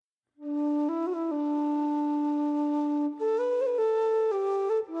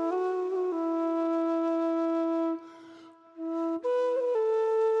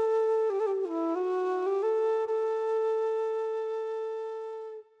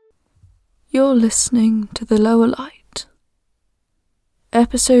You're listening to The Lower Light.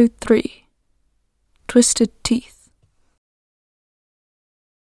 Episode 3. Twisted Teeth.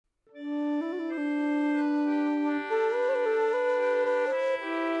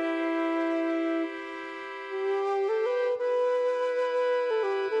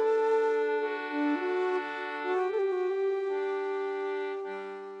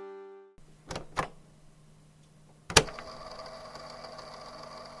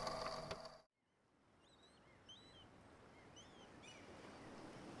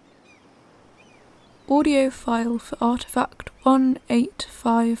 Audio file for Artifact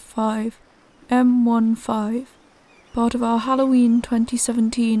 1855M15, part of our Halloween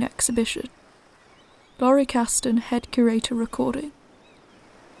 2017 exhibition. Laurie Caston, Head Curator Recording.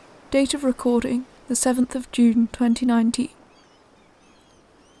 Date of recording, the 7th of June 2019.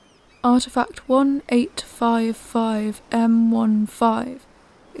 Artifact 1855M15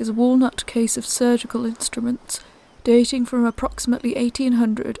 is a walnut case of surgical instruments dating from approximately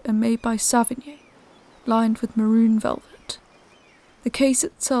 1800 and made by Savigny, lined with maroon velvet. The case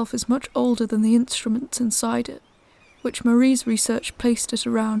itself is much older than the instruments inside it, which Marie's research placed at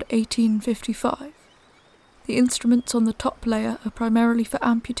around 1855. The instruments on the top layer are primarily for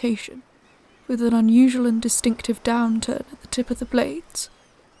amputation, with an unusual and distinctive downturn at the tip of the blades,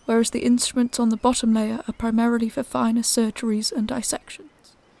 whereas the instruments on the bottom layer are primarily for finer surgeries and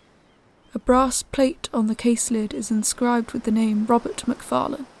dissections. A brass plate on the case lid is inscribed with the name Robert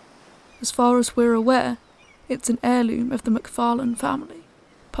Macfarlane. As far as we're aware, it's an heirloom of the Macfarlane family,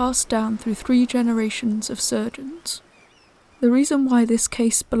 passed down through 3 generations of surgeons. The reason why this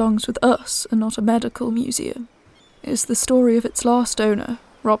case belongs with us and not a medical museum is the story of its last owner,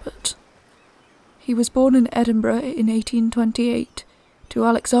 Robert. He was born in Edinburgh in 1828 to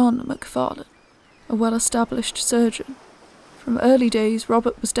Alexander Macfarlane, a well-established surgeon. From early days,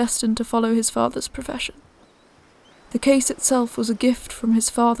 Robert was destined to follow his father's profession. The case itself was a gift from his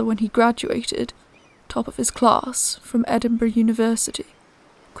father when he graduated, top of his class, from Edinburgh University,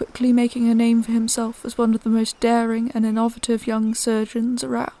 quickly making a name for himself as one of the most daring and innovative young surgeons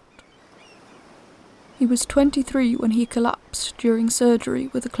around. He was 23 when he collapsed during surgery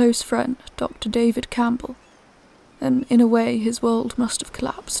with a close friend, Dr. David Campbell, and in a way his world must have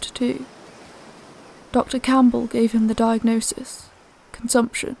collapsed too. Dr. Campbell gave him the diagnosis,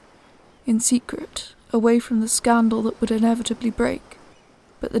 consumption, in secret, away from the scandal that would inevitably break,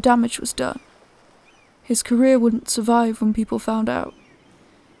 but the damage was done. His career wouldn't survive when people found out.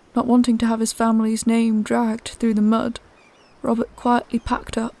 Not wanting to have his family's name dragged through the mud, Robert quietly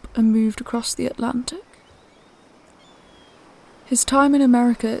packed up and moved across the Atlantic. His time in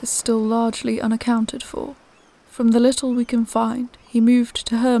America is still largely unaccounted for. From the little we can find, he moved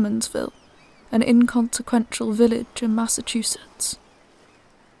to Hermansville, an inconsequential village in Massachusetts.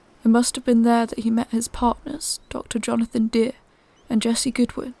 It must have been there that he met his partners, Dr. Jonathan Deere and Jessie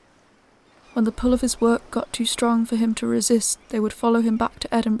Goodwin. When the pull of his work got too strong for him to resist, they would follow him back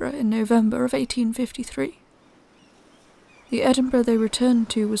to Edinburgh in November of 1853. The Edinburgh they returned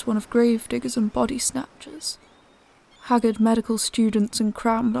to was one of gravediggers and body snatchers, haggard medical students and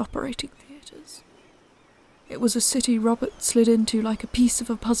crammed operating theatres. It was a city Robert slid into like a piece of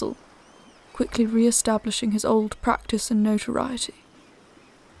a puzzle, quickly re-establishing his old practice and notoriety.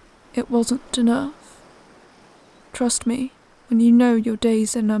 It wasn't enough. Trust me, when you know your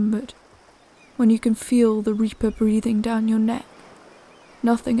days are numbered, when you can feel the Reaper breathing down your neck,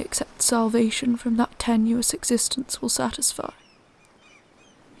 nothing except salvation from that tenuous existence will satisfy.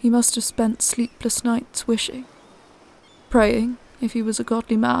 He must have spent sleepless nights wishing, praying, if he was a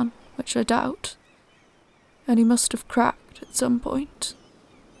godly man, which I doubt, and he must have cracked at some point.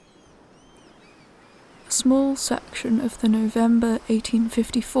 A small section of the November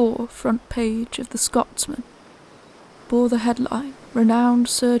 1854 front page of the Scotsman bore the headline, "Renowned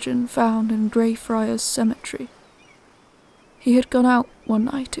Surgeon Found in Greyfriars Cemetery." He had gone out one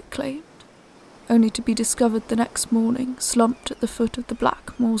night, it claimed, only to be discovered the next morning slumped at the foot of the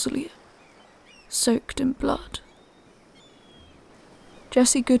Black Mausoleum, soaked in blood.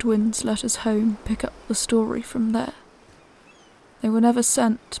 Jessie Goodwin's letters home pick up the story from there. They were never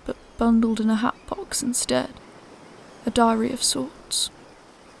sent, but bundled in a hat box instead, a diary of sorts.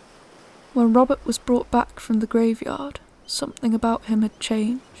 When Robert was brought back from the graveyard, something about him had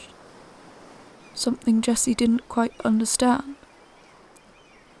changed. Something Jessie didn't quite understand.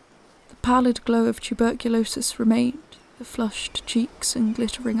 The pallid glow of tuberculosis remained, the flushed cheeks and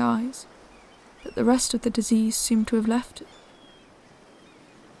glittering eyes, but the rest of the disease seemed to have left it.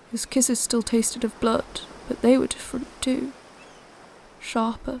 His kisses still tasted of blood, but they were different too.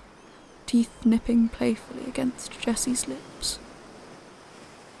 Sharper, teeth nipping playfully against Jessie's lips.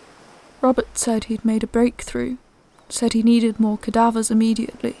 Robert said he'd made a breakthrough, said he needed more cadavers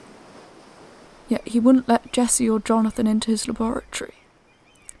immediately. Yet he wouldn't let Jessie or Jonathan into his laboratory.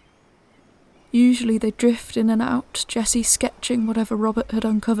 Usually they drift in and out, Jessie sketching whatever Robert had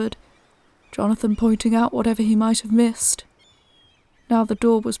uncovered, Jonathan pointing out whatever he might have missed. Now the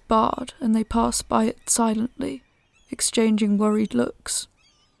door was barred, and they passed by it silently, exchanging worried looks.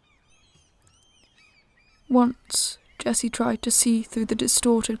 Once, Jessie tried to see through the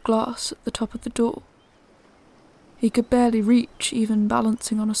distorted glass at the top of the door. He could barely reach, even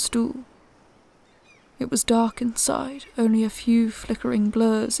balancing on a stool. It was dark inside, only a few flickering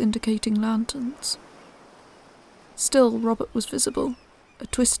blurs indicating lanterns. Still, Robert was visible, a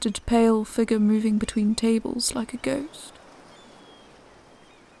twisted, pale figure moving between tables like a ghost.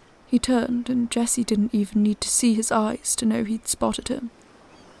 He turned, and Jessie didn't even need to see his eyes to know he'd spotted him.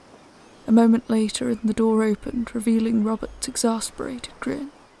 A moment later, and the door opened, revealing Robert's exasperated grin.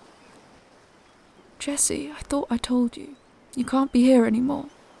 "Jessie, I thought I told you. You can't be here anymore,"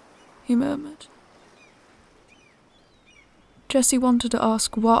 he murmured. Jessie wanted to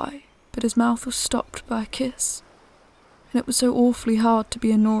ask why, but his mouth was stopped by a kiss, and it was so awfully hard to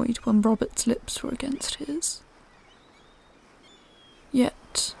be annoyed when Robert's lips were against his.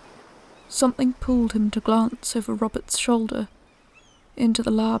 Yet, something pulled him to glance over Robert's shoulder, into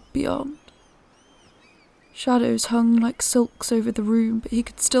the lab beyond. Shadows hung like silks over the room, but he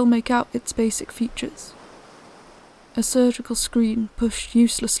could still make out its basic features. A surgical screen pushed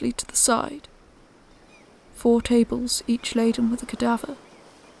uselessly to the side. 4 tables, each laden with a cadaver.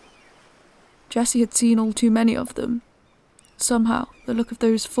 Jessie had seen all too many of them. Somehow, the look of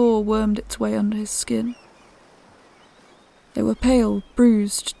those 4 wormed its way under his skin. They were pale,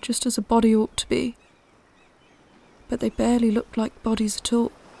 bruised, just as a body ought to be. But they barely looked like bodies at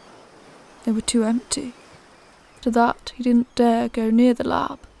all. They were too empty. After that, he didn't dare go near the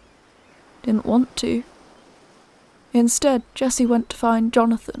lab. Didn't want to. Instead, Jessie went to find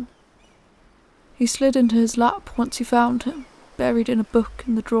Jonathan. He slid into his lap once he found him, buried in a book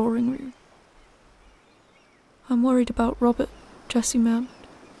in the drawing room. "I'm worried about Robert," Jessie murmured,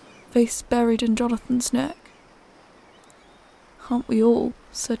 face buried in Jonathan's neck. "Aren't we all?"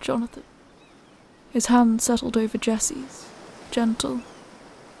 said Jonathan. His hand settled over Jessie's, gentle,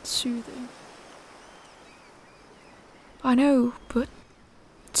 soothing. "I know, but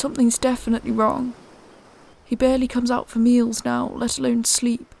something's definitely wrong. He barely comes out for meals now, let alone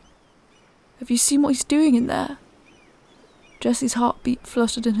sleep. Have you seen what he's doing in there?" Jessie's heartbeat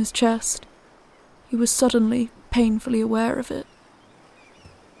fluttered in his chest. He was suddenly, painfully aware of it.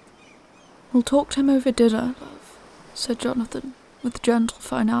 "We'll talk to him over dinner, love," said Jonathan, with gentle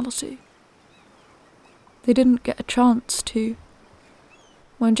finality. They didn't get a chance to.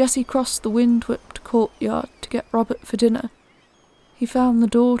 When Jessie crossed the wind-whipped courtyard to get Robert for dinner, he found the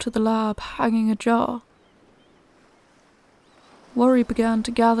door to the lab hanging ajar. Worry began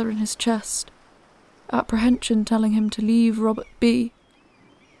to gather in his chest, apprehension telling him to leave Robert be,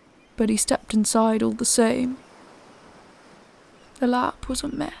 but he stepped inside all the same. The lab was a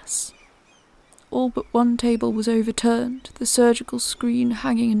mess. All but one table was overturned, the surgical screen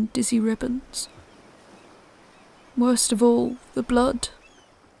hanging in dizzy ribbons. Worst of all, the blood.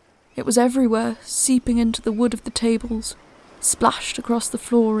 It was everywhere, seeping into the wood of the tables, splashed across the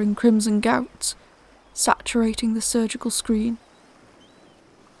floor in crimson gouts, saturating the surgical screen,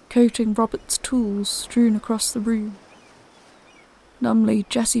 coating Robert's tools strewn across the room. Numbly,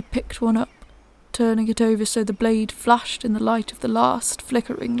 Jessie picked one up, turning it over so the blade flashed in the light of the last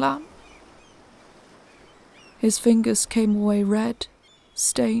flickering lamp. His fingers came away red,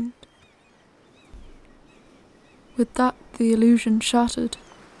 stained. With that, the illusion shattered.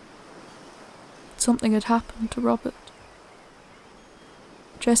 Something had happened to Robert.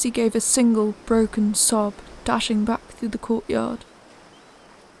 Jessie gave a single, broken sob, dashing back through the courtyard.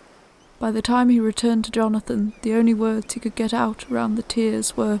 By the time he returned to Jonathan, the only words he could get out around the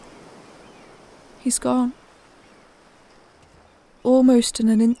tears were, "He's gone." Almost in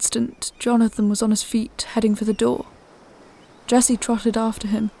an instant, Jonathan was on his feet, heading for the door. Jessie trotted after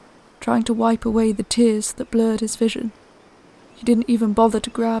him, trying to wipe away the tears that blurred his vision. He didn't even bother to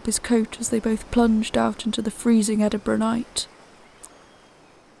grab his coat as they both plunged out into the freezing Edinburgh night.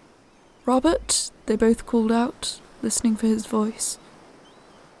 "Robert," they both called out, listening for his voice.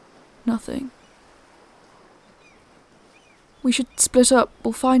 Nothing. "We should split up,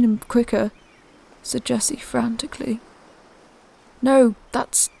 we'll find him quicker," said Jessie frantically. "No,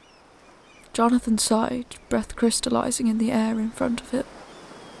 that's..." Jonathan sighed, breath crystallizing in the air in front of him.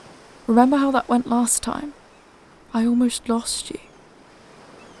 "Remember how that went last time? I almost lost you.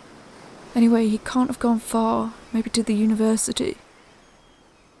 Anyway, he can't have gone far, maybe to the university."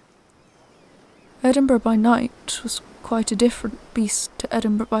 Edinburgh by night was quite a different beast to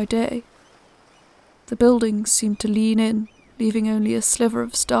Edinburgh by day. The buildings seemed to lean in, leaving only a sliver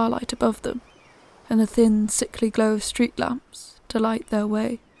of starlight above them, and a thin, sickly glow of street lamps to light their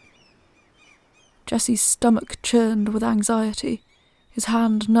way. Jesse's stomach churned with anxiety, his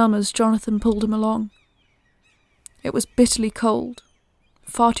hand numb as Jonathan pulled him along. It was bitterly cold,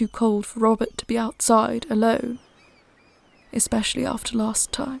 far too cold for Robert to be outside alone, especially after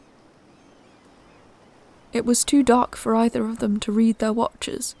last time. It was too dark for either of them to read their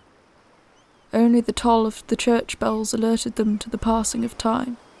watches. Only the toll of the church bells alerted them to the passing of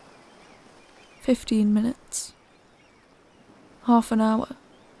time. 15 minutes. Half an hour.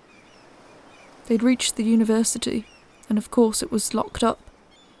 They'd reached the university, and of course it was locked up,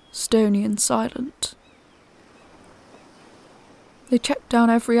 stony and silent. They checked down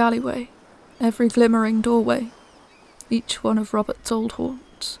every alleyway, every glimmering doorway, each one of Robert's old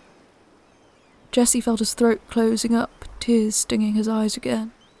haunts. Jesse felt his throat closing up, tears stinging his eyes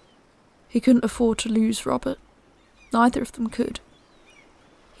again. He couldn't afford to lose Robert. Neither of them could.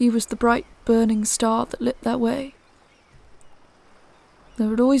 He was the bright, burning star that lit their way. There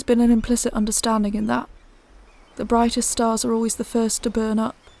had always been an implicit understanding in that. The brightest stars are always the first to burn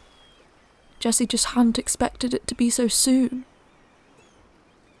up. Jesse just hadn't expected it to be so soon.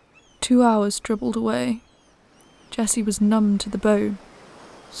 2 hours dribbled away. Jesse was numb to the bone,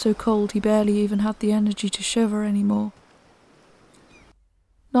 so cold he barely even had the energy to shiver anymore.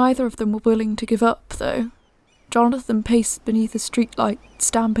 Neither of them were willing to give up, though. Jonathan paced beneath a streetlight,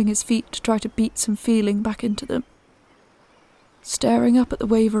 stamping his feet to try to beat some feeling back into them. Staring up at the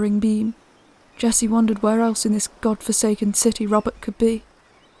wavering beam, Jesse wondered where else in this god-forsaken city Robert could be.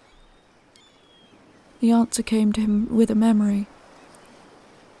 The answer came to him with a memory.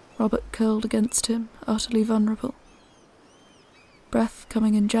 Robert curled against him, utterly vulnerable. Breath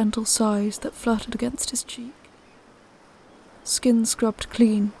coming in gentle sighs that fluttered against his cheek. Skin scrubbed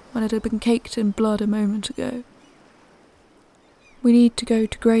clean when it had been caked in blood a moment ago. "We need to go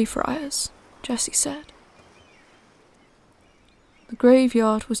to Greyfriars," Jesse said. The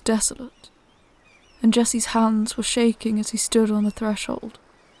graveyard was desolate, and Jesse's hands were shaking as he stood on the threshold.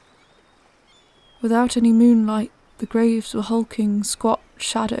 Without any moonlight, the graves were hulking, squat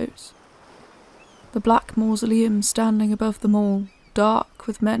shadows. The black mausoleum standing above them all, dark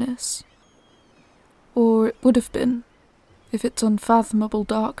with menace. Or it would have been, if its unfathomable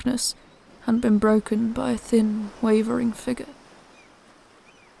darkness hadn't been broken by a thin, wavering figure.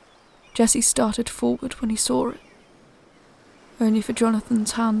 Jesse started forward when he saw it, only for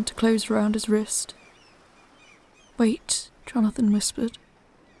Jonathan's hand to close around his wrist. "Wait," Jonathan whispered.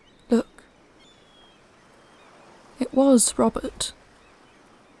 "Look." It was Robert.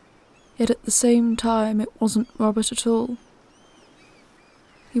 Yet at the same time it wasn't Robert at all.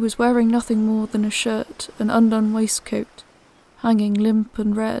 He was wearing nothing more than a shirt, an undone waistcoat, hanging limp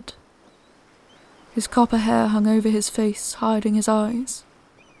and red. His copper hair hung over his face, hiding his eyes.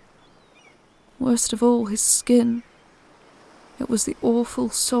 Worst of all, his skin. It was the awful,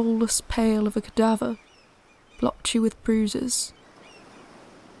 soulless pale of a cadaver, blotchy with bruises.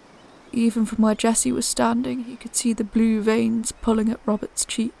 Even from where Jesse was standing, he could see the blue veins pulling at Robert's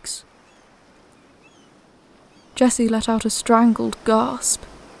cheeks. Jesse let out a strangled gasp,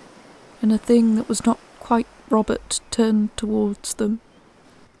 and a thing that was not quite Robert turned towards them.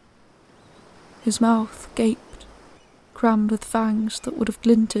 His mouth gaped, crammed with fangs that would have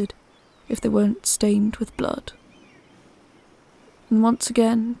glinted if they weren't stained with blood. And once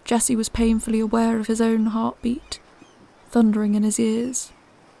again, Jesse was painfully aware of his own heartbeat, thundering in his ears.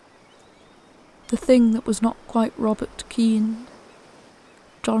 The thing that was not quite Robert keened.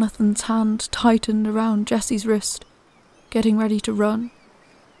 Jonathan's hand tightened around Jesse's wrist, getting ready to run.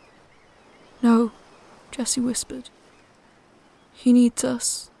 "No," Jesse whispered. "He needs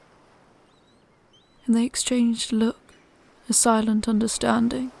us." And they exchanged a look, a silent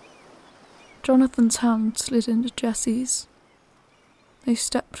understanding. Jonathan's hand slid into Jesse's. They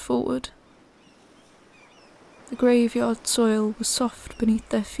stepped forward. The graveyard soil was soft beneath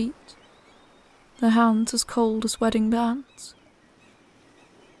their feet, their hands as cold as wedding bands.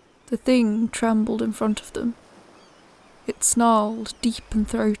 The thing trembled in front of them. It snarled, deep and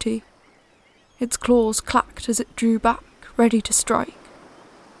throaty. Its claws clacked as it drew back, ready to strike.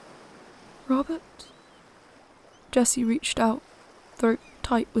 "Robert?" Jesse reached out, throat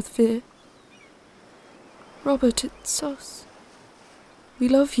tight with fear. "Robert, it's us. We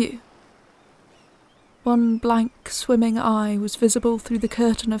love you." One blank, swimming eye was visible through the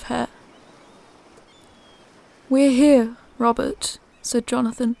curtain of hair. "We're here, Robert," said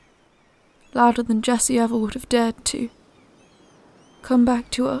Jonathan, louder than Jesse ever would have dared to. "Come back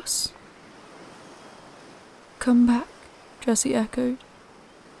to us." Come back, Jessie echoed.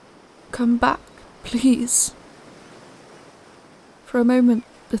 Come back, please. For a moment,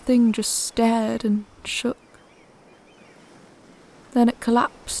 the thing just stared and shook. Then it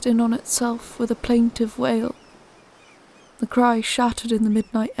collapsed in on itself with a plaintive wail. The cry shattered in the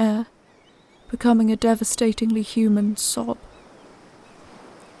midnight air, becoming a devastatingly human sob.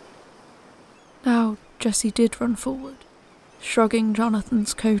 Now Jessie did run forward, shrugging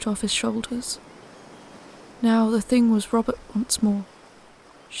Jonathan's coat off his shoulders. Now the thing was Robert once more,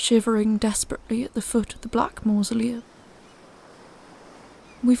 shivering desperately at the foot of the black mausoleum.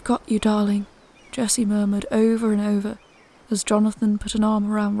 "We've got you, darling," Jessie murmured over and over as Jonathan put an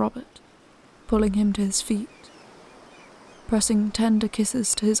arm around Robert, pulling him to his feet, pressing tender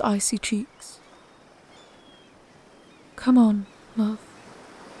kisses to his icy cheeks. "Come on, love.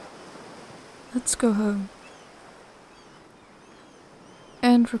 Let's go home."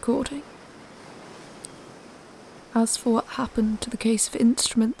 End recording. As for what happened to the case of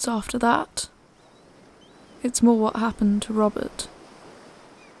instruments after that, it's more what happened to Robert.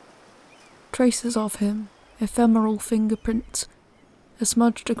 Traces of him, ephemeral fingerprints, are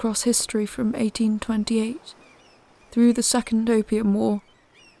smudged across history from 1828, through the Second Opium War,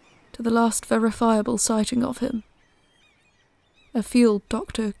 to the last verifiable sighting of him. A field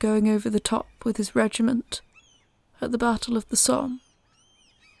doctor going over the top with his regiment at the Battle of the Somme.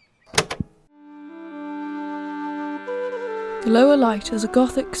 The Lower Light is a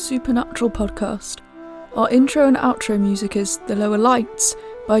gothic supernatural podcast. Our intro and outro music is The Lower Lights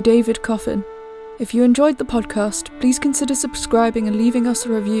by David Coffin. If you enjoyed the podcast, please consider subscribing and leaving us a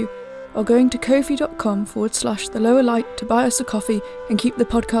review, or going to ko-fi.com/thelowerlight to buy us a coffee and keep the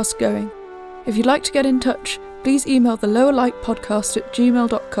podcast going. If you'd like to get in touch, please email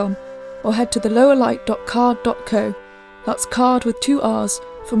thelowerlightpodcast@gmail.com or head to thelowerlight.card.co. That's card with 2 R's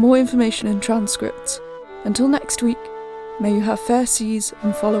for more information and transcripts. Until next week, may you have fair seas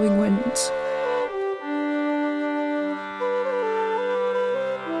and following winds.